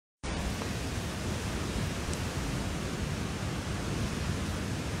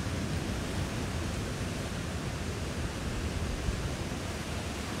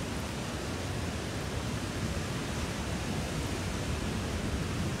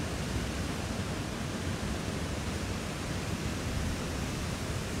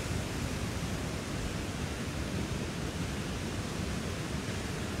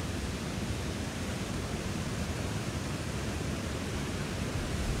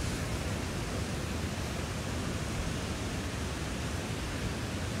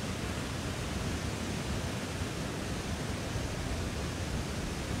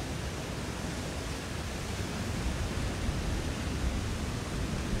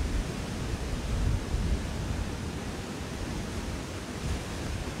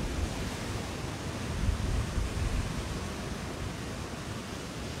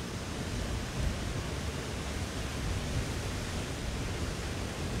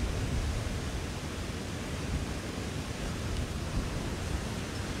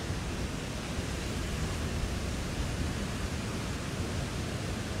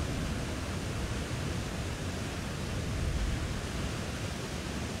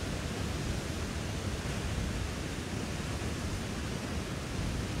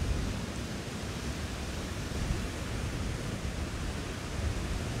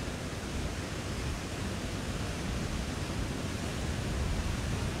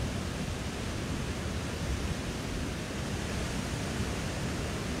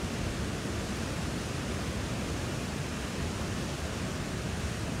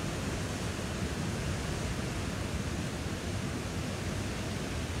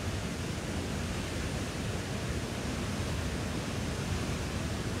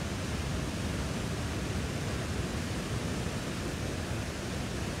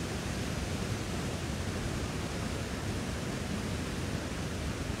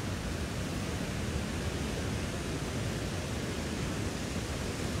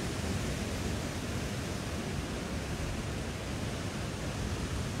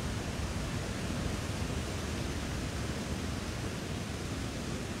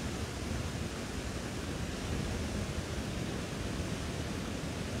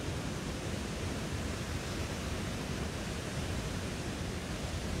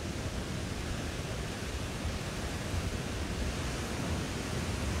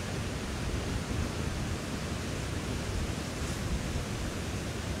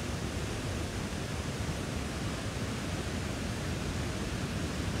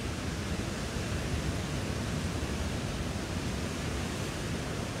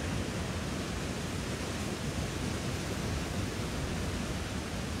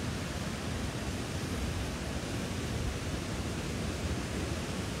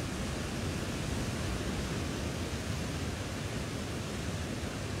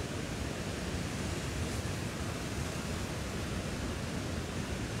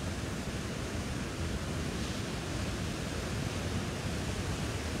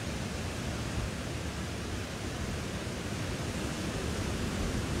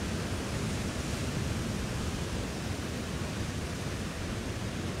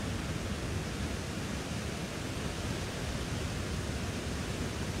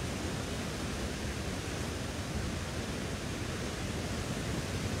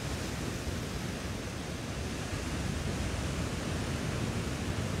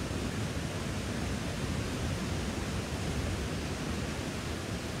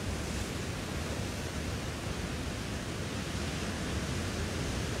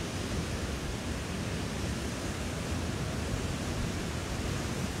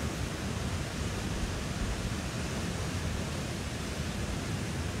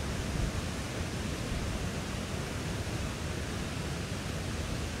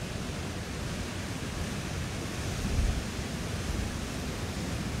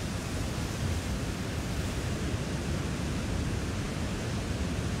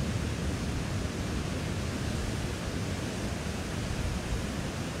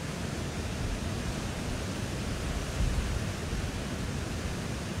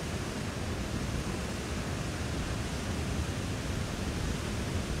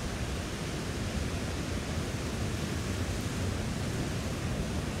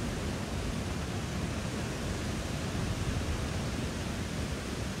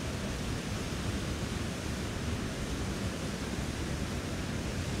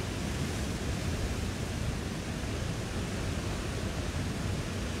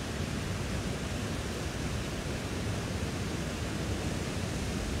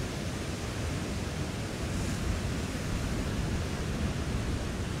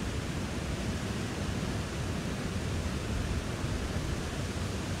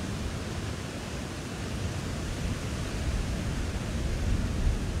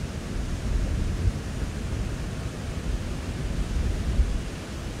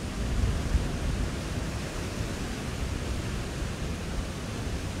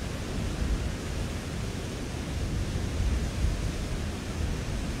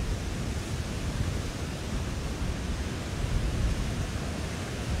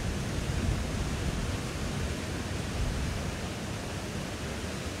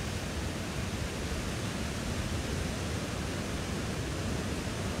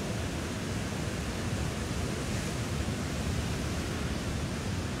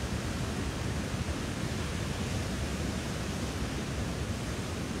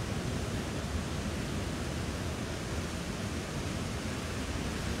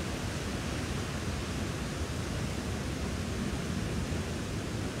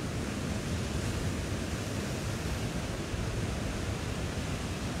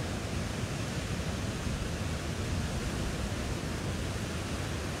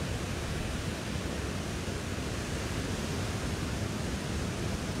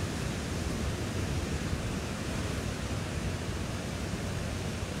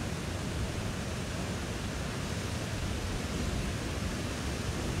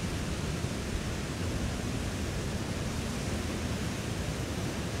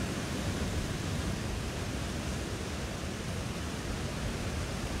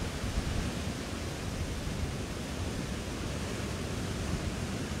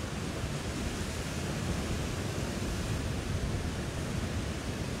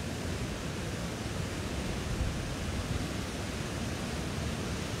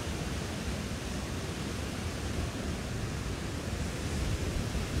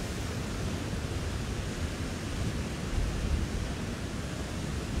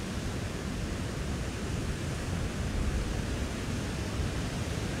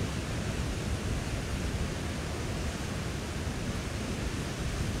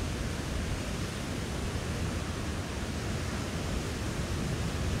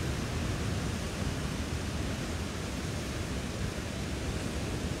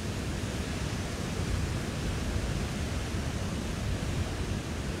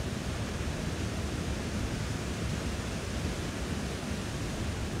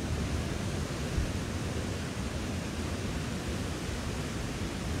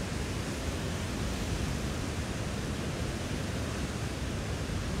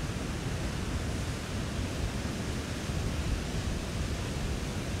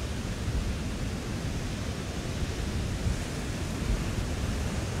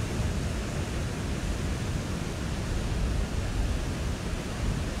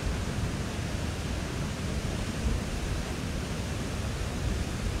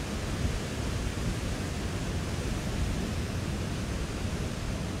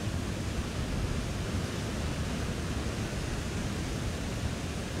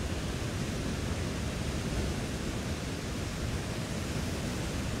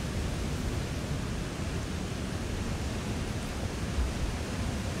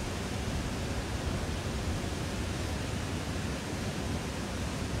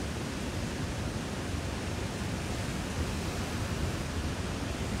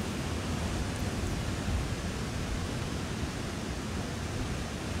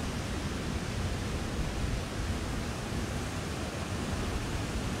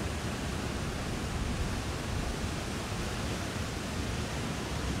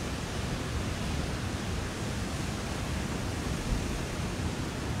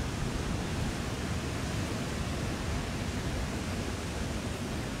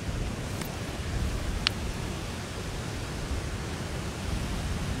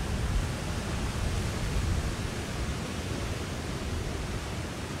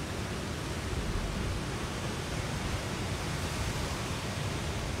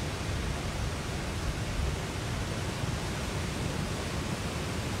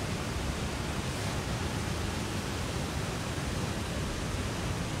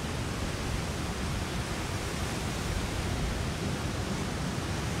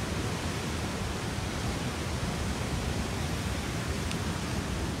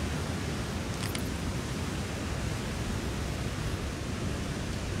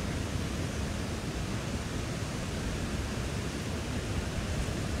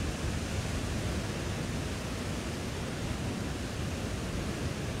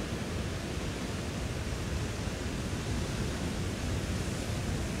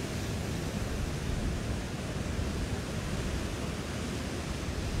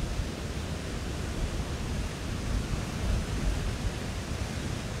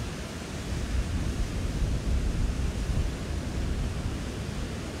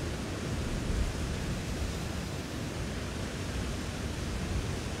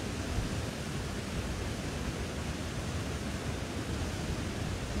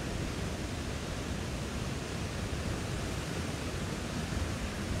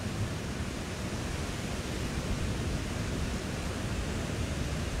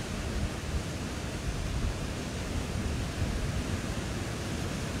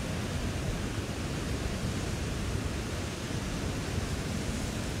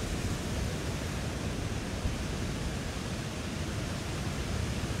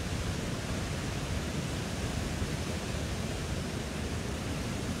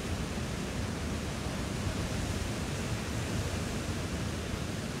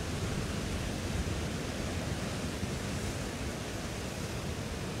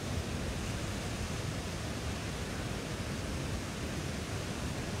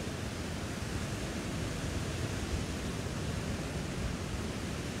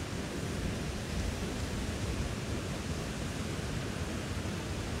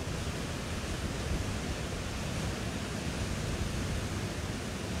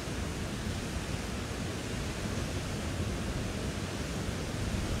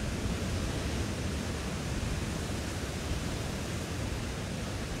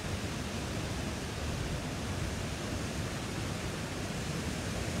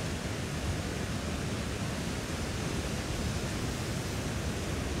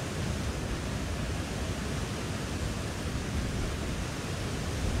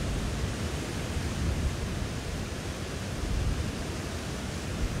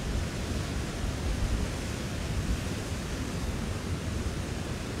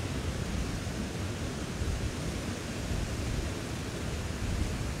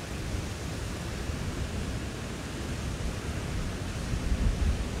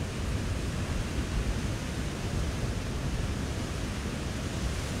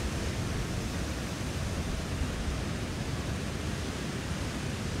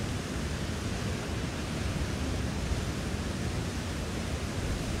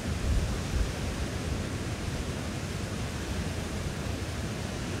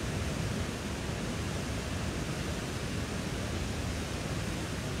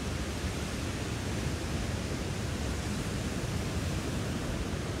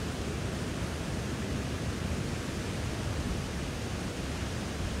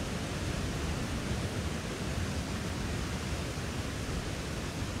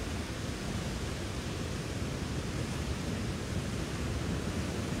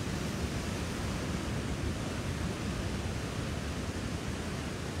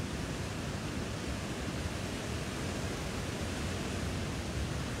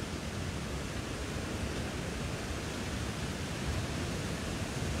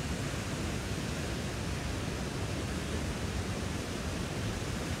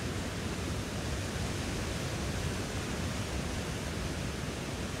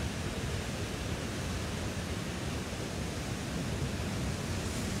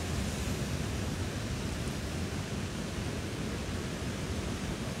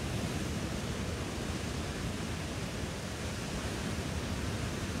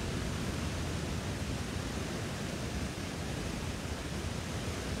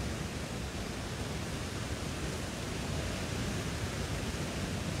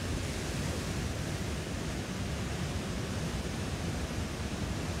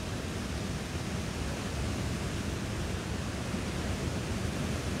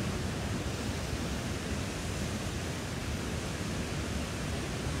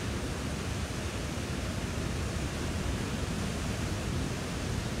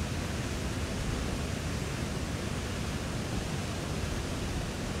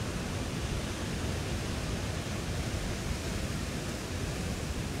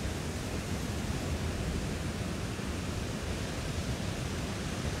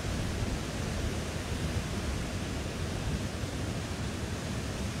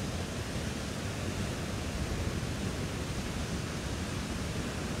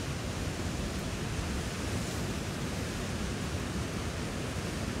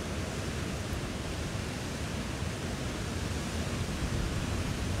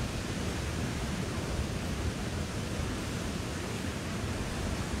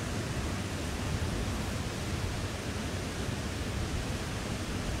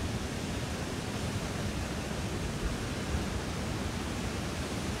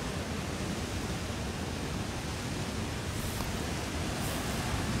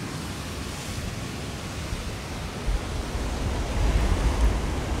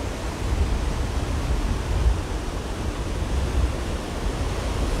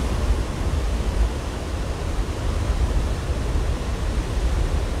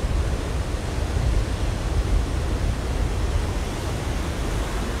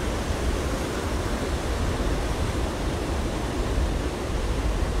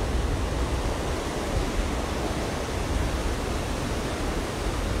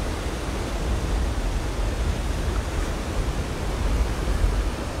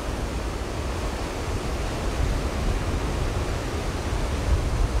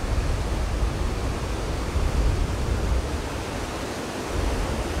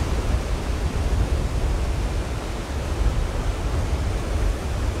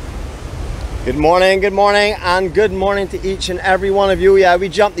Good morning, and good morning to each and every one of you. Yeah, we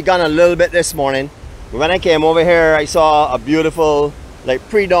jumped the gun a little bit this morning. When I came over here, I saw a beautiful, like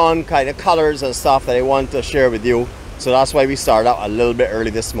pre-dawn kind of colors and stuff that I want to share with you. So that's why we started out a little bit early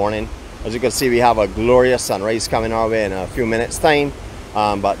this morning. As you can see, we have a glorious sunrise coming our way in a few minutes time.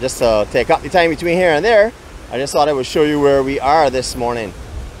 But just to take up the time between here and there, I just thought I would show you where we are this morning.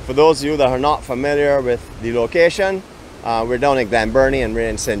 For those of you that are not familiar with the location, we're down in Glenburnie and we're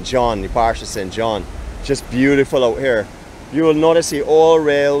in St. John, the parish of St. John. Just beautiful out here. You will notice the old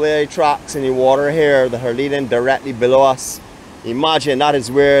railway tracks in the water here that are leading directly below us. Imagine that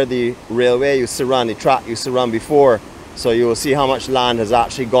is where the railway used to run, the track used to run before. So you will see how much land has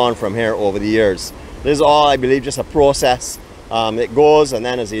actually gone from here over the years. This is all, I believe, just a process. It goes, and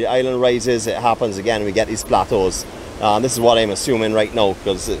then as the island rises, it happens again. We get these plateaus. This is what I'm assuming right now,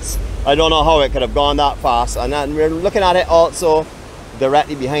 because I don't know how it could have gone that fast. And then we're looking at it also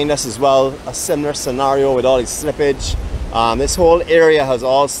directly behind us as well, a similar scenario with all the slippage. This whole area has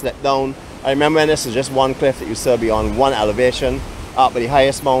all slipped down. I remember when this is just one cliff that used to be on one elevation up at the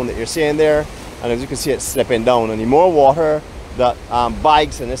highest mountain that you're seeing there, and as you can see, it's slipping down. And the more water that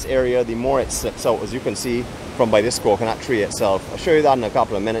bags in this area, the more it slips out, as you can see from by this coconut tree itself. I'll show you that in a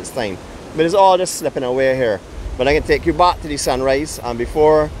couple of minutes time, but it's all just slipping away here. But I can take you back to the sunrise, and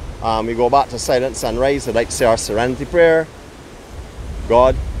before we go back to silent sunrise, I'd like to say our Serenity Prayer.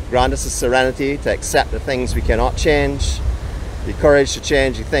 God, grant us the serenity to accept the things we cannot change, the courage to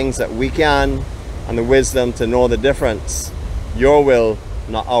change the things that we can, and the wisdom to know the difference. Your will,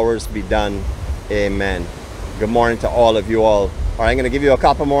 not ours, be done. Amen. Good morning to all of you all. All right, I'm going to give you a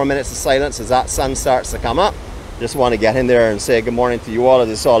couple more minutes of silence as that sun starts to come up. Just want to get in there and say good morning to you all, as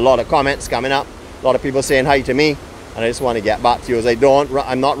I saw a lot of comments coming up. A lot of people saying hi to me, and I just want to get back to you, as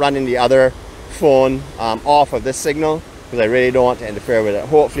I'm not running the other phone off of this signal, because I really don't want to interfere with it.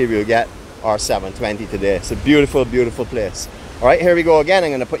 Hopefully we'll get our 720 today. It's a beautiful, beautiful place. All right, here we go again. I'm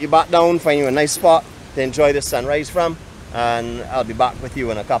going to put you back down, find you a nice spot to enjoy the sunrise from, and I'll be back with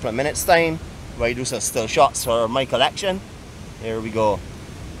you in a couple of minutes time where I do some still shots for my collection. Here we go.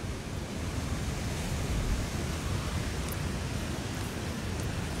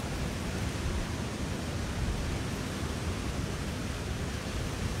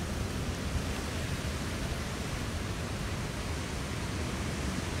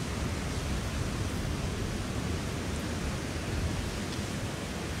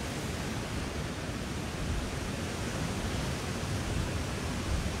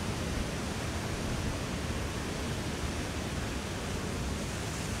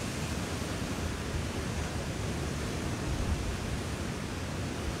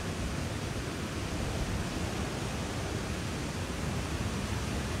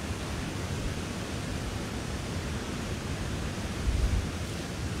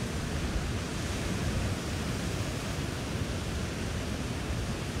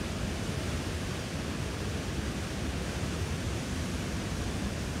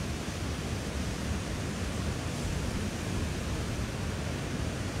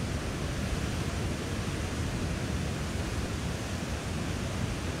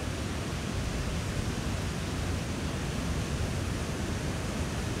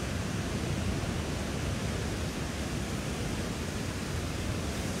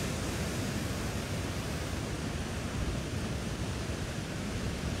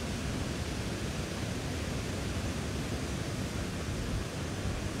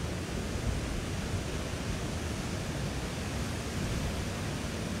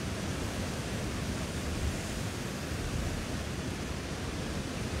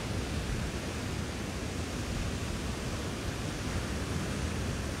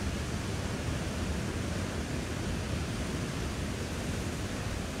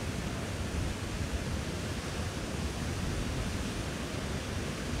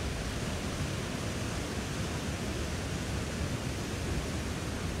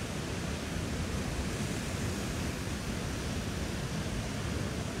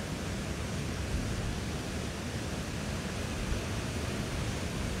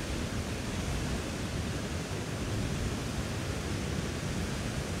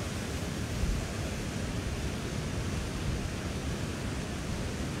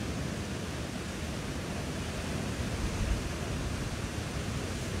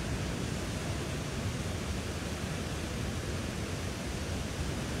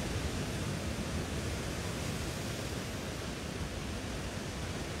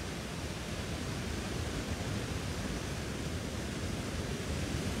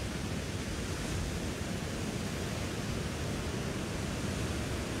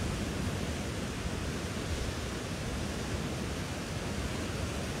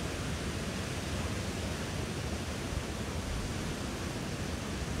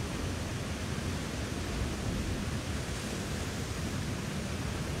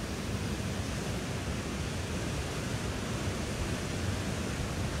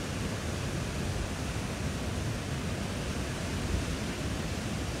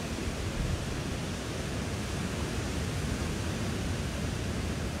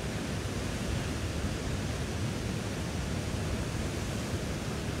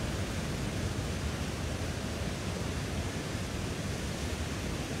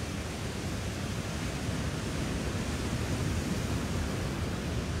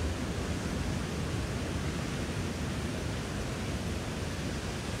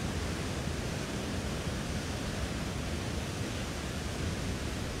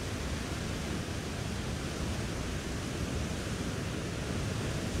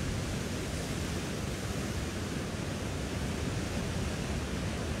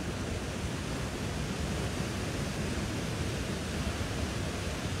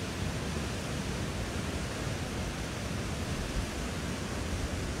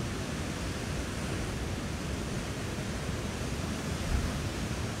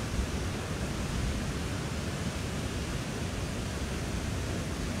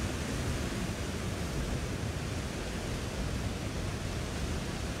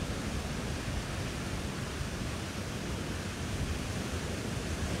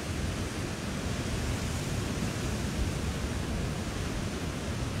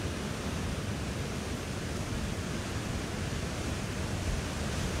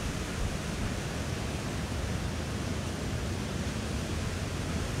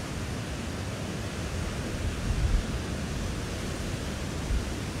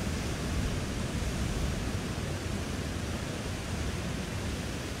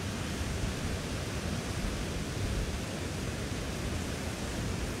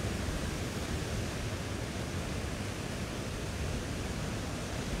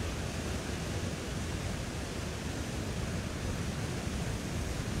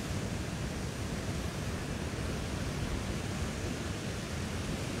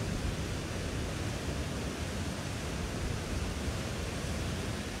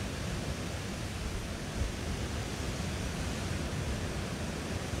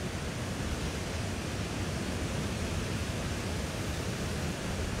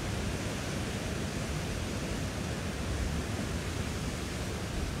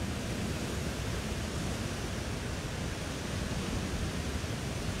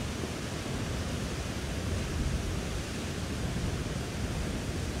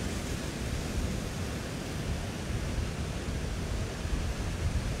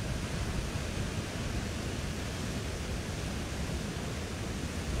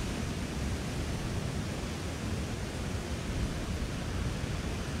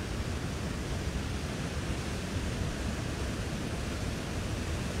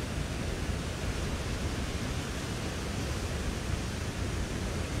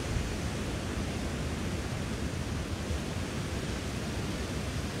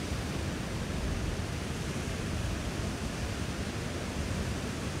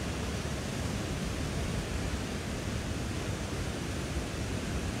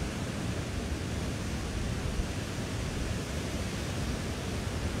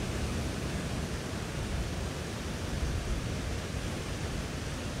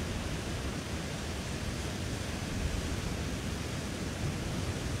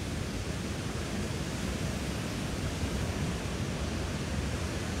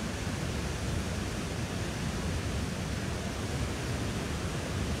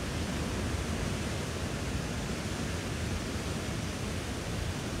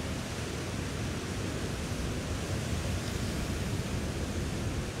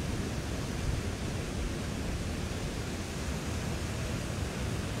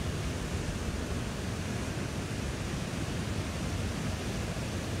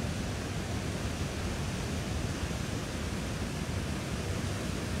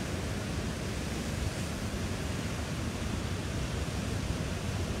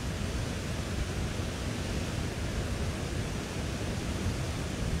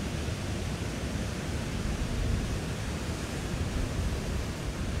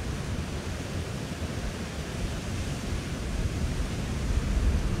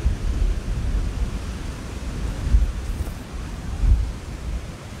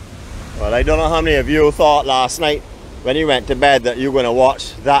 But I don't know how many of you thought last night when you went to bed that you were going to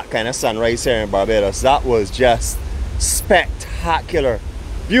watch that kind of sunrise here in Barbados. That was just spectacular,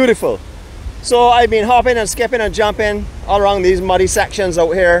 beautiful. So I've been hopping and skipping and jumping all around these muddy sections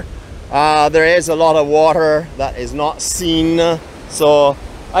out here. There is a lot of water that is not seen. So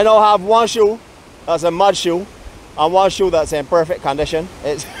I now have one shoe that's a mud shoe and one shoe that's in perfect condition.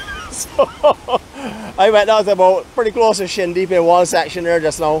 It's so I went down to about pretty close to shin deep in one section there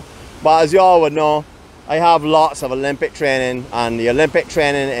just now. But as you all would know, I have lots of Olympic training, and the Olympic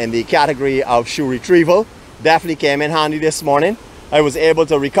training in the category of shoe retrieval definitely came in handy this morning. I was able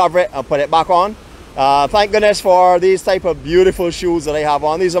to recover it and put it back on. Thank goodness for these type of beautiful shoes that I have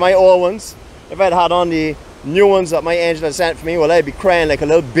on. These are my old ones. If I'd had on the new ones that my angel had sent for me, well, I'd be crying like a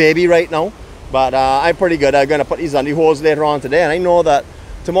little baby right now. But I'm pretty good. I'm going to put these on the hose later on today, and I know that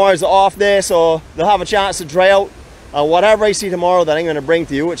tomorrow's the off day, so they'll have a chance to dry out. Whatever I see tomorrow that I'm going to bring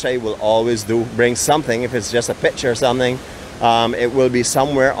to you, which I will always do, bring something. If it's just a picture or something, it will be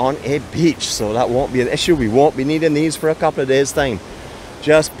somewhere on a beach, so that won't be an issue. We won't be needing these for a couple of days time.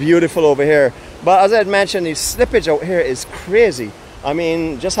 Just beautiful over here. But as I had mentioned, the slippage out here is crazy. I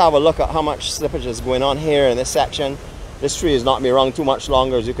mean, just have a look at how much slippage is going on here in this section. This tree is not me around too much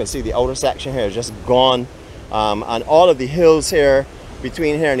longer. As you can see, the outer section here is just gone, and all of the hills here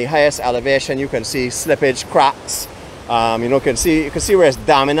between here and the highest elevation, you can see slippage, cracks. You know, you can see where it's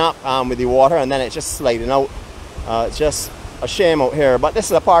damming up with the water, and then it's just sliding out. It's just a shame out here, but this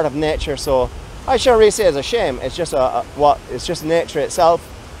is a part of nature, so I shouldn't really say it's a shame. It's just it's just nature itself,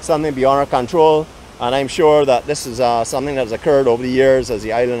 something beyond our control. And I'm sure that this is something that has occurred over the years as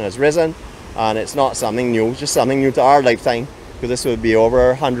the island has risen, and it's not something new, just something new to our lifetime, because this would be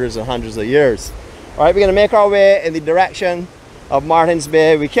over hundreds and hundreds of years. All right, we're going to make our way in the direction of Martins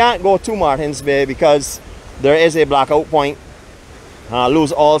Bay. We can't go to Martins Bay because there is a blackout point.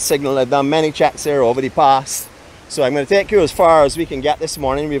 Lose all signal. I've done many checks here over the past, so I'm going to take you as far as we can get this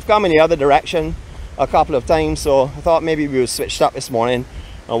morning. We've come in the other direction a couple of times, so I thought maybe we would switch up this morning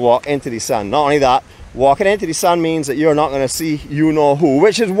and walk into the sun. Not only that, walking into the sun means that you're not going to see you know who,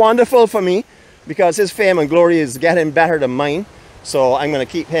 which is wonderful for me because his fame and glory is getting better than mine. So I'm going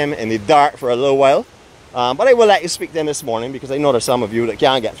to keep him in the dark for a little while. But I will let you speak to him this morning, because I know there's some of you that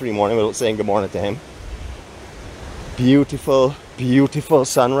can't get through the morning without saying good morning to him. Beautiful, beautiful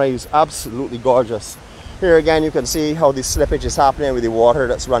sunrise. Absolutely gorgeous. Here again you can see how the slippage is happening with the water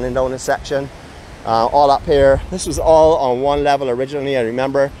that's running down this section. All up here. This was all on one level originally. I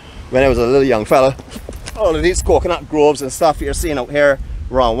remember when I was a little young fella, all of these coconut groves and stuff you're seeing out here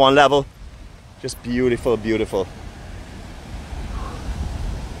were on one level. Just beautiful, beautiful.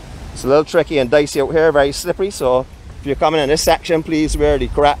 It's a little tricky and dicey out here, very slippery, so if you're coming in this section, please wear the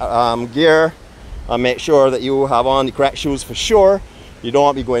correct gear and make sure that you have on the correct shoes for sure. You don't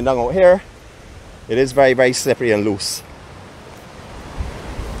want to be going down out here. It is very, very slippery and loose.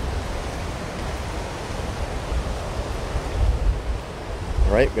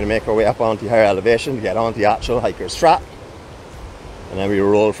 Alright, we're going to make our way up onto higher elevation to get onto the actual hiker's track, and then we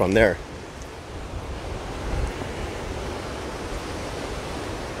roll from there.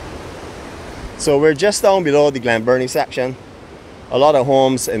 So we're just down below the Glenburnie section. A lot of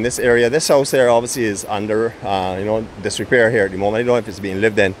homes in this area. This house here obviously is under you know, disrepair here at the moment. I don't know if it's being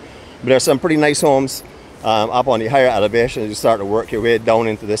lived in, but there's some pretty nice homes up on the higher elevation. You start to work your way down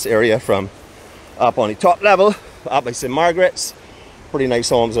into this area from up on the top level, up by St. Margaret's. Pretty nice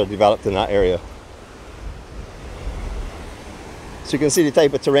homes are developed in that area. So you can see the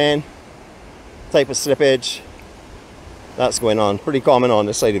type of terrain, type of slippage that's going on. Pretty common on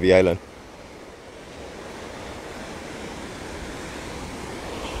this side of the island.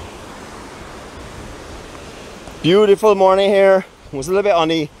 Beautiful morning here. It was a little bit on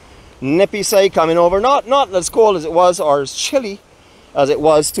the nippy side coming over. Not as cold as it was, or as chilly as it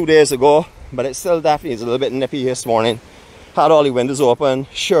was 2 days ago, but it still definitely is a little bit nippy this morning. Had all the windows open,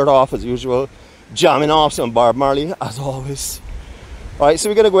 shirt off as usual, jamming off some Bob Marley as always. Alright, so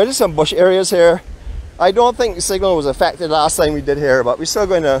we're going to go into some bush areas here. I don't think the signal was affected last time we did here, but we're still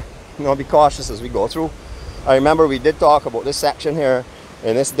going to, you know, be cautious as we go through. I remember we did talk about this section here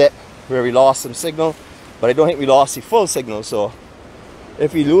in this dip where we lost some signal, but I don't think we lost the full signal. So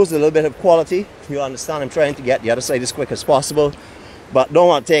if we lose a little bit of quality, you'll understand I'm trying to get the other side as quick as possible, but don't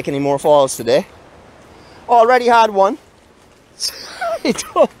want to take any more falls today. Already had one.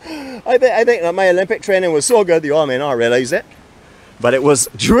 I think that my Olympic training was so good, you all may not realize it, but it was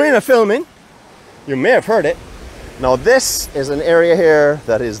during the filming. You may have heard it. Now this is an area here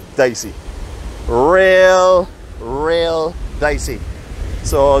that is dicey, real dicey.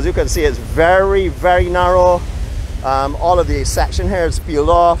 So as you can see, it's very, very narrow. All of the section here is peeled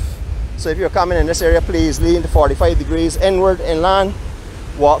off, So if you're coming in this area, please lean to 45 degrees inward inland.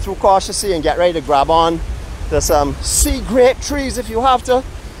 Walk through cautiously and get ready to grab on to some sea grape trees if you have to.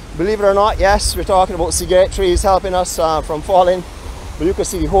 Believe it or not, yes, we're talking about sea grape trees helping us from falling. But you can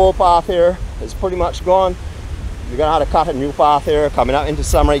see the whole path here is pretty much gone. You're gonna have to cut a new path here coming out into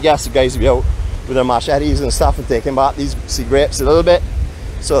summer. I guess the guys will be out with their machetes and stuff and taking back these sea grapes a little bit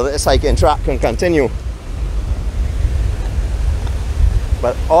so that this hiking track can continue.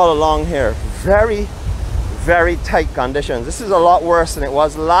 But all along here, very, very tight conditions. This is a lot worse than it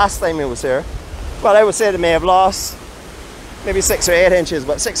was last time it was here. Well, I would say they may have lost maybe 6 or 8 inches,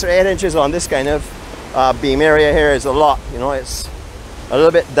 but 6 or 8 inches on this kind of beam area here is a lot. You know, it's a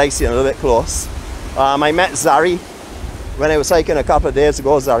little bit dicey and a little bit close. I met Zari when I was hiking a couple of days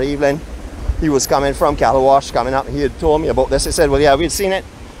ago, Zari Evelyn. He was coming from Calawash, coming up, and he had told me about this. I said, well, yeah, we'd seen it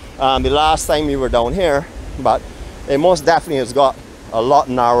the last time we were down here, but it most definitely has got a lot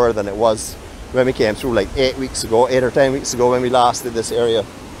narrower than it was when we came through like 8 weeks ago, 8 or 10 weeks ago when we last did this area.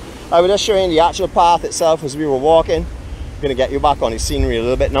 I was just showing the actual path itself as we were walking. I'm gonna get you back on the scenery a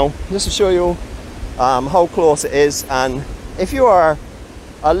little bit now, just to show you how close it is. And if you are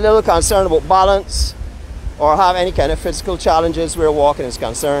a little concerned about balance or have any kind of physical challenges where walking is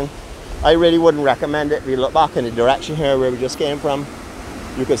concerned, I really wouldn't recommend it. If you look back in the direction here where we just came from,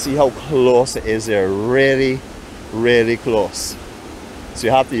 you can see how close it is there. Really, really close. So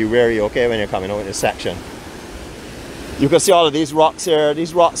you have to be wary, okay, when you're coming out in this section. You can see all of these rocks here.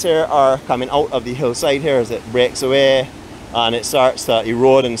 These rocks here are coming out of the hillside here as it breaks away and it starts to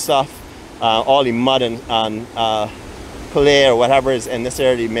erode and stuff. All the mud and clay or whatever is in this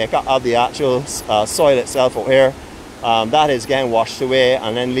area to make up of the actual soil itself out here. That is getting washed away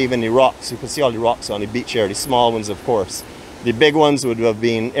and then leaving the rocks. You can see all the rocks on the beach here, the small ones of course. The big ones would have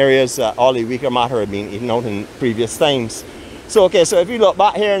been areas that all the weaker matter had been eaten out in previous times. So okay, so if you look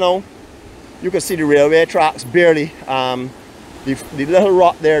back here now, you can see the railway tracks barely. The little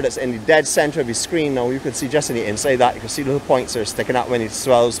rock there that's in the dead center of the screen now, you can see just in the inside that, you can see little points that are sticking up when the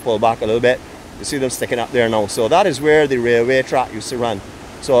swells pull back a little bit. You see them sticking up there now. So that is where the railway track used to run.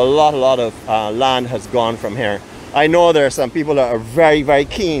 So a lot of land has gone from here. I know there are some people that are very, very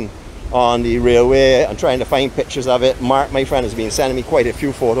keen on the railway and trying to find pictures of it. Mark, my friend, has been sending me quite a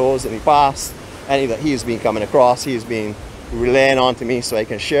few photos in the past. Any that he's been coming across, he's been relaying on to me so I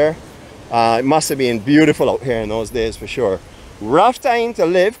can share. It must have been beautiful out here in those days for sure. Rough time to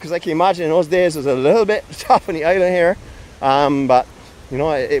live, because I can imagine in those days it was a little bit tough on the island here, but you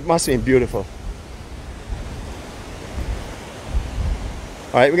know, it must have been beautiful.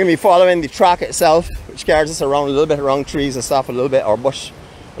 All right, we're going to be following the track itself, which carries us around a little bit around trees and stuff, a little bit, or bush,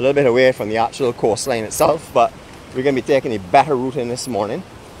 a little bit away from the actual coastline itself, but we're going to be taking a better route in this morning.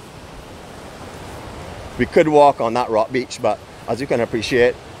 We could walk on that rock beach, but as you can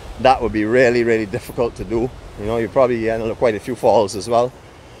appreciate, that would be really, really difficult to do. You know, you probably end up quite a few falls as well.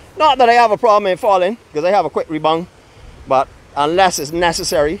 Not that I have a problem in falling, because I have a quick rebound, but unless it's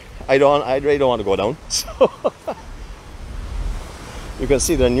necessary, I really don't want to go down. So you can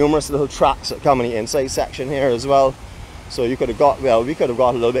see there are numerous little tracks that come in the inside section here as well. So you could have got, well, we could have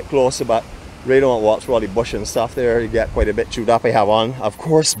got a little bit closer, but really don't want to walk through all the bush and stuff there. You get quite a bit chewed up. I have on, of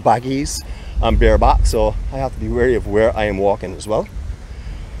course, baggies. I'm bareback, so I have to be wary of where I am walking as well.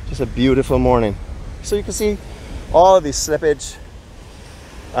 Just a beautiful morning. So you can see all of the slippage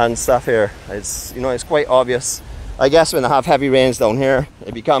and stuff here. It's, you know, it's quite obvious. I guess when I have heavy rains down here,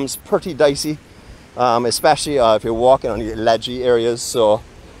 it becomes pretty dicey, especially if you're walking on the ledgy areas. So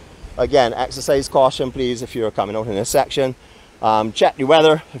again, exercise caution please if you're coming out in this section. Check the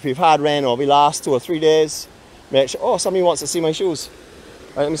weather. If you've had rain over the last 2 or 3 days, make sure, oh, somebody wants to see my shoes.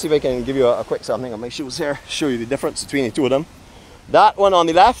 Right, let me see if I can give you a quick something on my shoes here, show you the difference between the two of them. That one on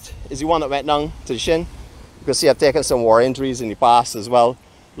the left is the one that went down to the shin. You can see I've taken some war injuries in the past as well.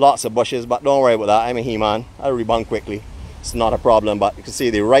 Lots of bushes, but don't worry about that. I'm a he-man. I'll rebound quickly. It's not a problem, but you can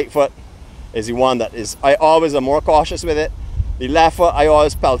see the right foot is the one that is, I always am more cautious with it. The left foot, I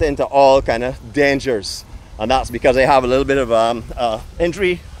always pelt into all kind of dangers. And that's because I have a little bit of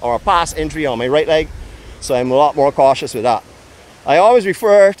injury or a past injury on my right leg. So I'm a lot more cautious with that. I always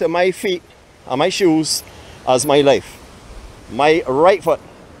refer to my feet and my shoes as my life. My right foot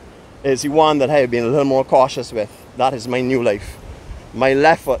is the one that I have been a little more cautious with. That is my new life. My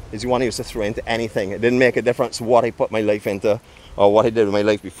left foot is the one I used to throw into anything. It didn't make a difference what I put my life into or what I did with my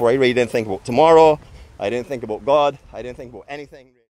life before. I really didn't think about tomorrow. I didn't think about God. I didn't think about anything.